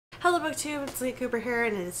Hello BookTube, it's Leah Cooper here,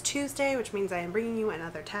 and it is Tuesday, which means I am bringing you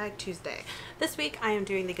another tag Tuesday. This week I am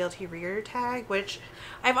doing the Guilty Reader tag, which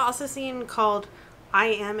I've also seen called I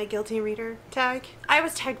Am a Guilty Reader tag. I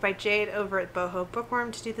was tagged by Jade over at Boho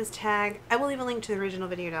Bookworm to do this tag. I will leave a link to the original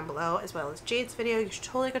video down below, as well as Jade's video. You should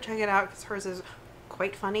totally go check it out because hers is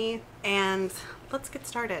quite funny. And let's get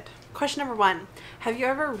started. Question number 1. Have you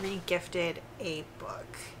ever re-gifted a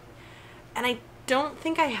book? And I don't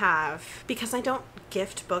think I have, because I don't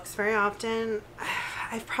gift books very often.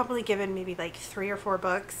 I've probably given maybe like 3 or 4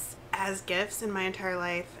 books as gifts in my entire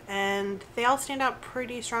life, and they all stand out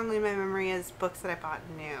pretty strongly in my memory as books that I bought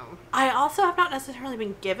new. I also have not necessarily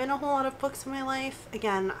been given a whole lot of books in my life.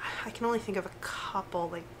 Again, I can only think of a couple,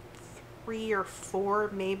 like 3 or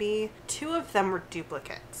 4 maybe. 2 of them were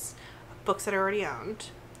duplicates of books that I already owned.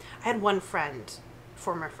 I had one friend,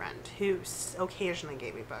 former friend, who occasionally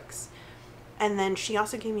gave me books. And then she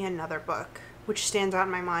also gave me another book, which stands out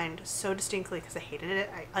in my mind so distinctly because I hated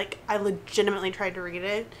it. I legitimately tried to read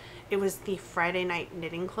it. It was the Friday Night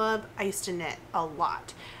Knitting Club. I used to knit a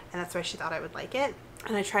lot, and that's why she thought I would like it.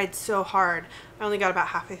 And I tried so hard. I only got about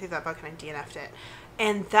halfway through that book and I DNF'd it.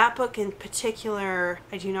 And that book in particular,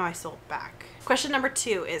 I do know I sold back. Question number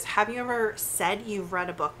 2 is, have you ever said you've read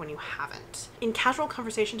a book when you haven't? In casual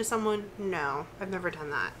conversation to someone, no, I've never done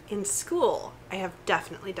that. In school, I have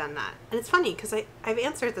definitely done that. And it's funny because I've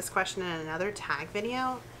answered this question in another tag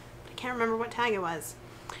video, but I can't remember what tag it was.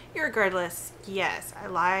 Irregardless, yes, I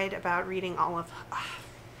lied about reading all of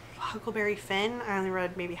Huckleberry Finn. I only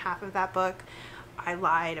read maybe half of that book. I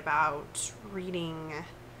lied about reading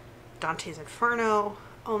Dante's Inferno.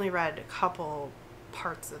 Only read a couple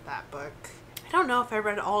parts of that book. I don't know if I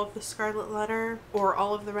read all of The Scarlet Letter or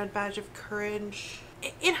all of The Red Badge of Courage.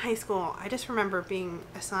 In high school, I just remember being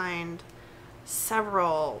assigned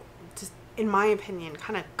several, just in my opinion,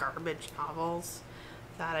 kind of garbage novels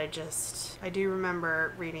that I do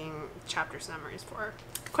remember reading chapter summaries for.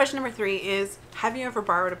 Question number 3 is, have you ever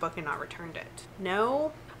borrowed a book and not returned it?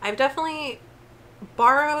 No. I've definitely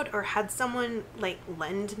borrowed or had someone like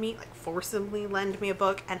forcibly lend me a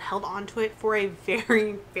book and held on to it for a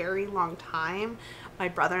very, very long time. My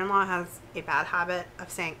brother-in-law has a bad habit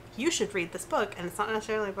of saying, you should read this book, and it's not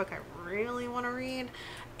necessarily a book I really want to read.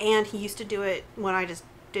 And he used to do it when I just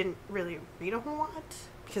didn't really read a whole lot,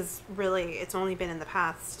 because really it's only been in the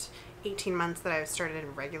past 18 months that I've started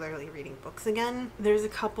regularly reading books again. There's a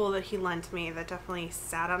couple that he lent me that definitely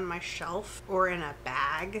sat on my shelf or in a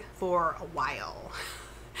bag for a while,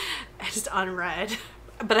 just unread,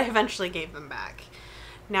 but I eventually gave them back.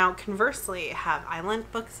 Now, conversely, have I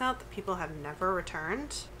lent books out that people have never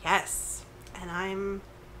returned? Yes, and I'm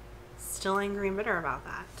still angry and bitter about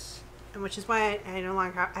that, and which is why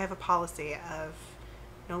I have a policy of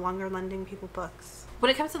no longer lending people books. When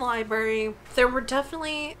it comes to the library, there were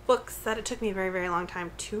definitely books that it took me a very, very long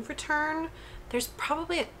time to return. There's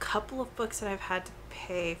probably a couple of books that I've had to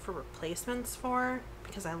pay for replacements for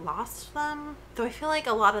because I lost them. Though I feel like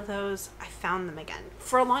a lot of those, I found them again.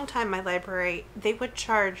 For a long time, my library, they would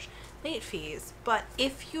charge late fees, but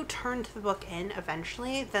if you turned the book in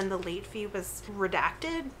eventually, then the late fee was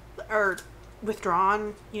redacted or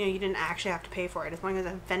withdrawn. You know, you didn't actually have to pay for it as long as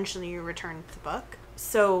eventually you returned the book.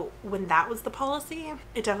 So when that was the policy,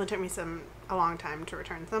 it definitely took me a long time to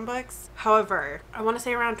return some books. However, I want to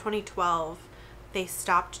say around 2012, they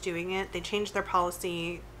stopped doing it. They changed their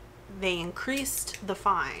policy. They increased the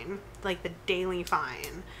fine, like the daily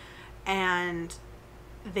fine, and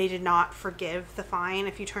they did not forgive the fine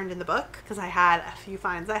if you turned in the book, because I had a few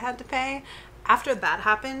fines I had to pay. After that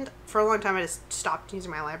happened, for a long time I just stopped using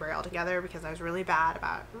my library altogether because I was really bad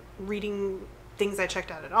about reading things I checked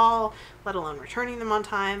out at all, let alone returning them on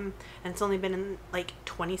time. And it's only been in like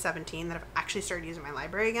 2017 that I've actually started using my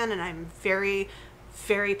library again, and I'm very,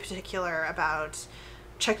 very particular about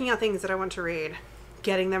checking out things that I want to read,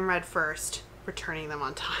 getting them read first, returning them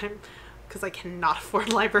on time, because I cannot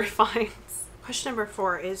afford library fines. Question number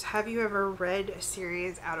 4 is, have you ever read a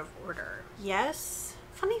series out of order? Yes.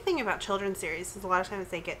 Funny thing about children's series is a lot of times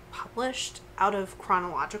they get published out of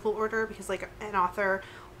chronological order, because like an author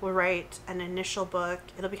will write an initial book,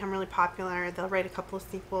 it'll become really popular, they'll write a couple of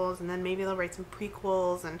sequels, and then maybe they'll write some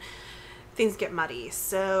prequels, and things get muddy.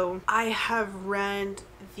 So I have read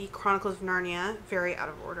the Chronicles of Narnia very out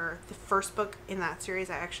of order. The first book in that series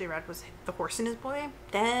I actually read was The Horse and His Boy.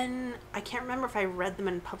 Then I can't remember if I read them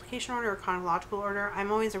in publication order or chronological order.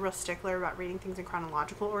 I'm always a real stickler about reading things in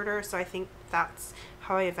chronological order, so I think that's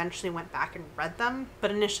how I eventually went back and read them. But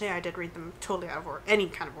initially I did read them totally out of order, any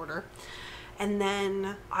kind of order. And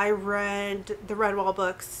then I read the Redwall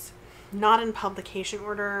books, not in publication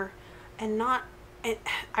order, and I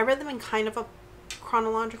read them in kind of a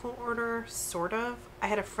chronological order, sort of. I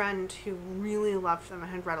had a friend who really loved them and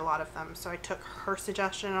had read a lot of them, so I took her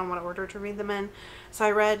suggestion on what order to read them in. So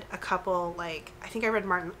I read a couple, like, I think I read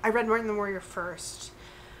Martin the Warrior first,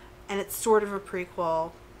 and it's sort of a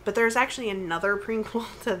prequel, but there's actually another prequel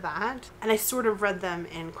to that, and I sort of read them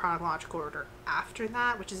in chronological order after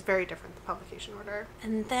that, which is very different than publication order.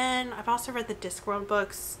 And then I've also read the Discworld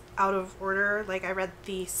books out of order. Like, I read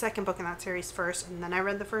the second book in that series first, and then I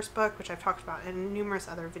read the first book, which I've talked about in numerous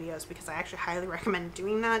other videos, because I actually highly recommend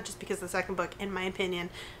doing that, just because the second book, in my opinion,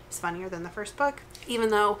 is funnier than the first book, even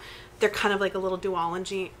though they're kind of like a little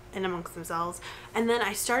duology in amongst themselves. And then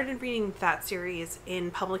I started reading that series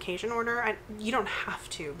in publication order. You don't have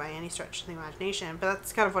to by any stretch of the imagination, but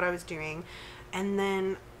that's kind of what I was doing. And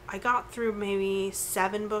then I got through maybe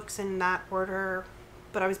 7 books in that order,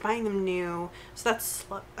 but I was buying them new, so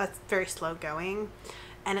that's very slow going.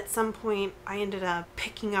 And at some point I ended up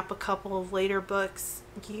picking up a couple of later books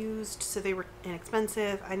used, so they were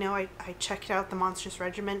inexpensive. I know I checked out The Monstrous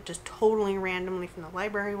Regiment just totally randomly from the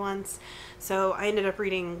library once, so I ended up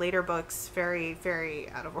reading later books very, very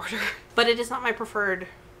out of order. But it is not my preferred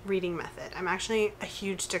reading method. I'm actually a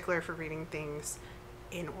huge stickler for reading things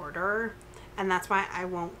in order. And that's why I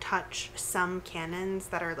won't touch some canons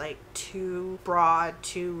that are like too broad,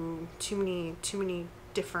 too many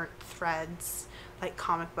different threads, like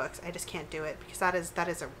comic books. I just can't do it, because that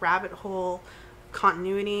is a rabbit hole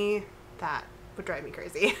continuity that would drive me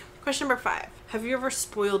crazy. Question number 5. Have you ever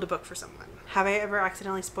spoiled a book for someone? Have I ever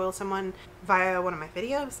accidentally spoiled someone via one of my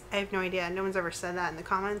videos? I have no idea. No one's ever said that in the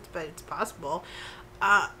comments, but it's possible.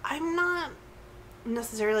 I'm not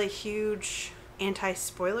necessarily a huge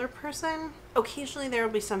anti-spoiler person. Occasionally there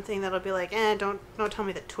will be something that'll be like, don't tell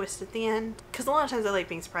me the twist at the end, because a lot of times I like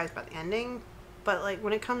being surprised by the ending. But like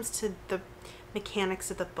when it comes to the mechanics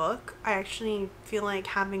of the book, I actually feel like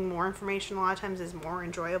having more information a lot of times is more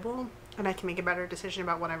enjoyable, and I can make a better decision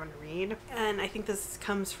about what I want to read. And I think this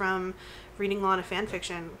comes from reading a lot of fan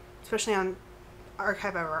fiction, especially on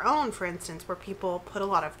Archive of Our Own, for instance, where people put a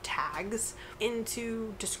lot of tags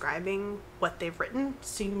into describing what they've written,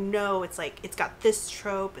 so you know it's like it's got this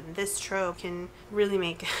trope, and this trope can really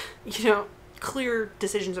make clear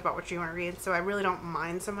decisions about what you want to read. So I really don't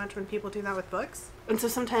mind so much when people do that with books. And so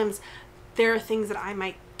sometimes there are things that I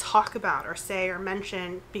might talk about or say or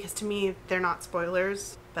mention, because to me they're not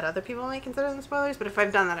spoilers, but other people may consider them spoilers. But if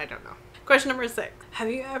I've done that, I don't know. Question number 6.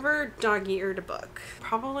 Have you ever dog-eared a book?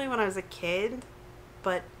 Probably when I was a kid,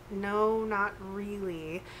 but no, not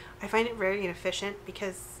really. I find it very inefficient,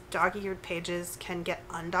 because dog-eared pages can get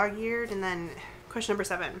undog-eared. And then question number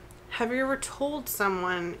 7. Have you ever told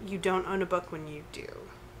someone you don't own a book when you do?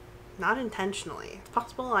 Not intentionally. It's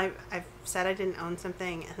possible I've said I didn't own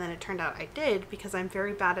something, and then it turned out I did, because I'm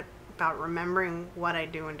very bad about remembering what I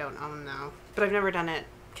do and don't own now. But I've never done it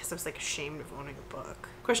because I was like ashamed of owning a book.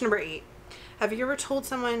 Question number 8. Have you ever told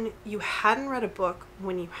someone you hadn't read a book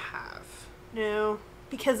when you have? No.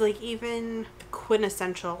 Because like even the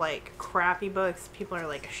quintessential like crappy books people are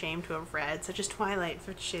like ashamed to have read, such as Twilight,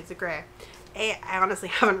 50 Shades of Grey, I honestly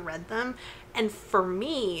haven't read them. And for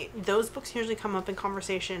me, those books usually come up in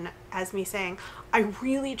conversation as me saying, I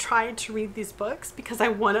really tried to read these books because I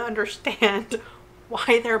want to understand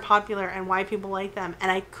why they're popular and why people like them,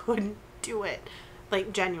 and I couldn't do it.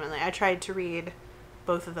 Like genuinely, I tried to read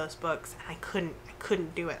both of those books and I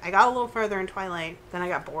couldn't do it. I got a little further in Twilight, then I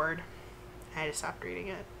got bored. I just stopped reading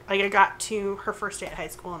it. Like I got to her first day at high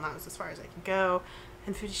school, and that was as far as I could go.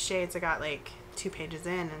 And 50 Shades, I got like 2 pages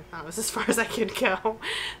in, and that was as far as I could go.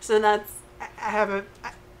 So that's, I am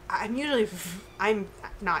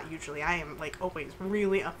like always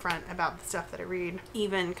really upfront about the stuff that I read.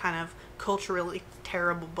 Even kind of culturally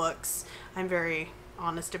terrible books, I'm very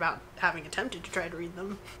honest about having attempted to try to read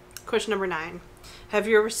them. Question number 9. Have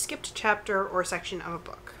you ever skipped a chapter or section of a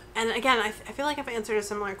book? And again, I feel like I've answered a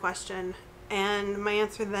similar question. And my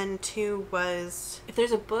answer then too was, if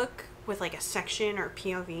there's a book with like a section or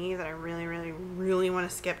POV that I really, really, really want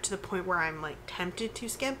to skip to the point where I'm like tempted to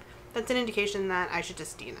skip, that's an indication that I should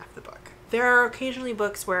just DNF the book. There are occasionally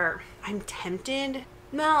books where I'm tempted.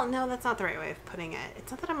 No, that's not the right way of putting it.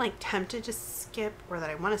 It's not that I'm like tempted to skip, or that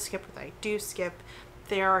I want to skip, or that I do skip.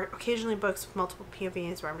 There are occasionally books with multiple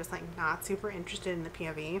POVs where I'm just like not super interested in the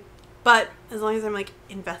POV. But as long as I'm like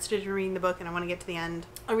invested in reading the book and I want to get to the end,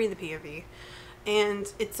 I'll read the POV.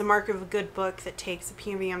 And it's a mark of a good book that takes a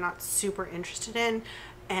POV I'm not super interested in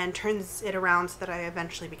and turns it around so that I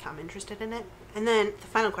eventually become interested in it. And then the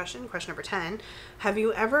final question, question number 10, have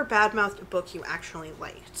you ever badmouthed a book you actually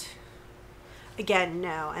liked? Again,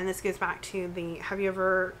 no. And this goes back to the, have you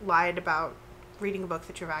ever lied about reading a book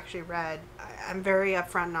that you've actually read? I'm very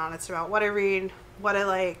upfront and honest about what I read, what I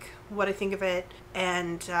like, what I think of it,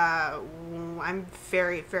 and I'm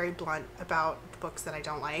very, very blunt about the books that I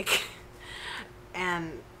don't like.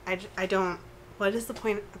 And I don't, what is the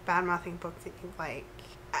point of bad-mouthing books that you like?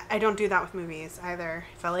 I don't do that with movies either.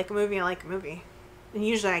 If I like a movie, I like a movie. And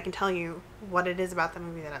usually I can tell you what it is about the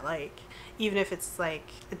movie that I like. Even if it's like,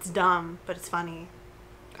 it's dumb, but it's funny.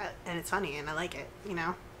 And it's funny and I like it, you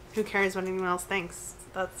know? Who cares what anyone else thinks?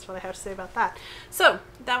 That's what I have to say about that. So,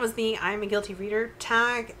 that was the I'm a guilty reader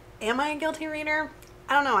tag. Am I a guilty reader?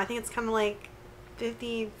 I don't know. I think it's kind of like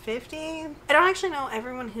 50-50. I don't actually know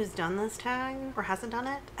everyone who's done this tag or hasn't done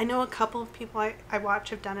it. I know a couple of people I watch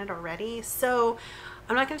have done it already. So,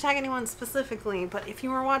 I'm not going to tag anyone specifically, but if you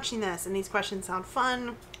were watching this and these questions sound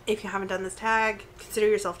fun, if you haven't done this tag, consider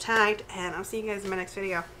yourself tagged, and I'll see you guys in my next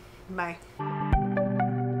video. Bye.